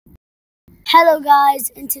Hello guys,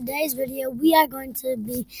 in today's video we are going to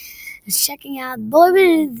be checking out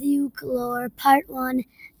Boywithuke lore part 1.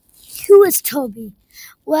 Who is Tobi?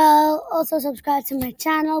 Well, also subscribe to my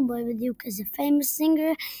channel. Boywithuke is a famous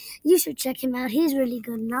singer. You should check him out. He's really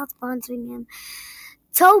good. Not sponsoring him.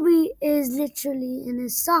 Tobi is literally in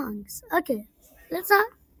his songs. Okay, let's not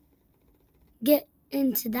get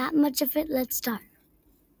into that much of it. Let's start.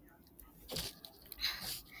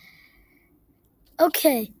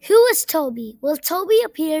 Okay, who is Tobi? Well, Tobi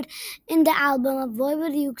appeared in the album of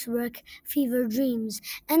Boywithuke's work, Fever Dreams,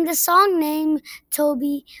 and the song name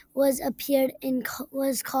Tobi was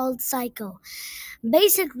called Psycho.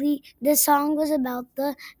 Basically, the song was about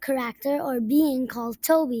the character or being called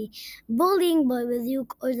Tobi, bullying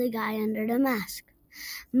Boywithuke or the guy under the mask.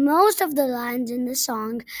 Most of the lines in the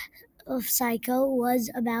song of Psycho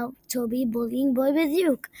was about Tobi bullying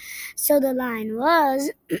Boywithuke. So the line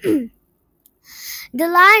was...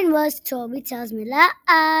 Tobi tells me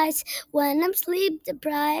lies when I'm sleep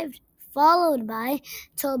deprived, followed by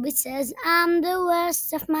Tobi says I'm the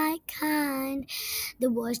worst of my kind. The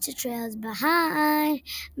voice that trails behind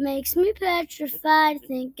makes me petrified,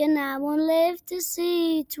 thinking I won't live to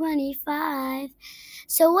see 25.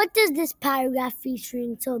 So what does this paragraph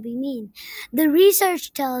featuring Tobi mean? The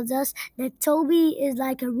research tells us that Tobi is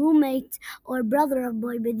like a roommate or brother of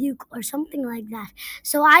Boywithuke or something like that.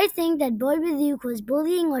 So I think that Boywithuke was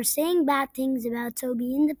bullying or saying bad things about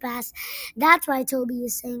Tobi in the past. That's why Tobi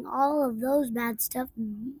is saying all of those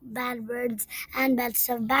bad words and bad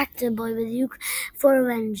stuff back to Boywithuke for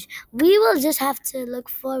revenge. We will just have to look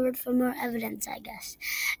forward for more evidence, I guess.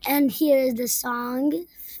 And here is the song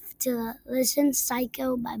to listen,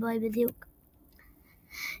 Psycho by Boywithuke.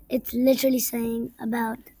 It's literally saying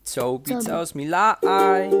about Tobi tells me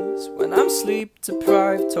lies when I'm sleep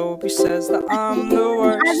deprived. Tobi says that I'm the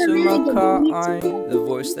worst of my kind. The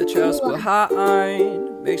voice that trails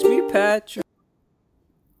behind makes me petrified.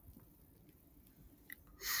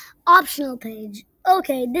 Optional page.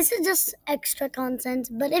 Okay, this is just extra content,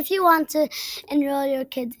 but if you want to enroll your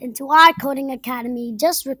kids into our coding academy,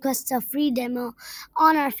 just request a free demo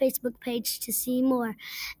on our Facebook page to see more,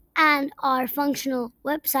 and our functional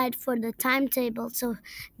website for the timetable, so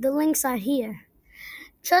the links are here.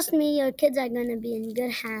 Trust me, your kids are going to be in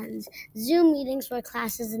good hands. Zoom meetings for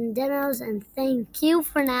classes and demos, and thank you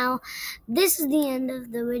for now. This is the end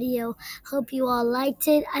of the video. Hope you all liked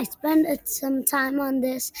it. I spent some time on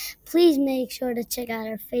this. Please make sure to check out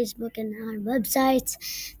our Facebook and our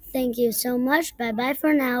websites. Thank you so much. Bye-bye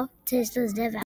for now. Tasteless Dev out.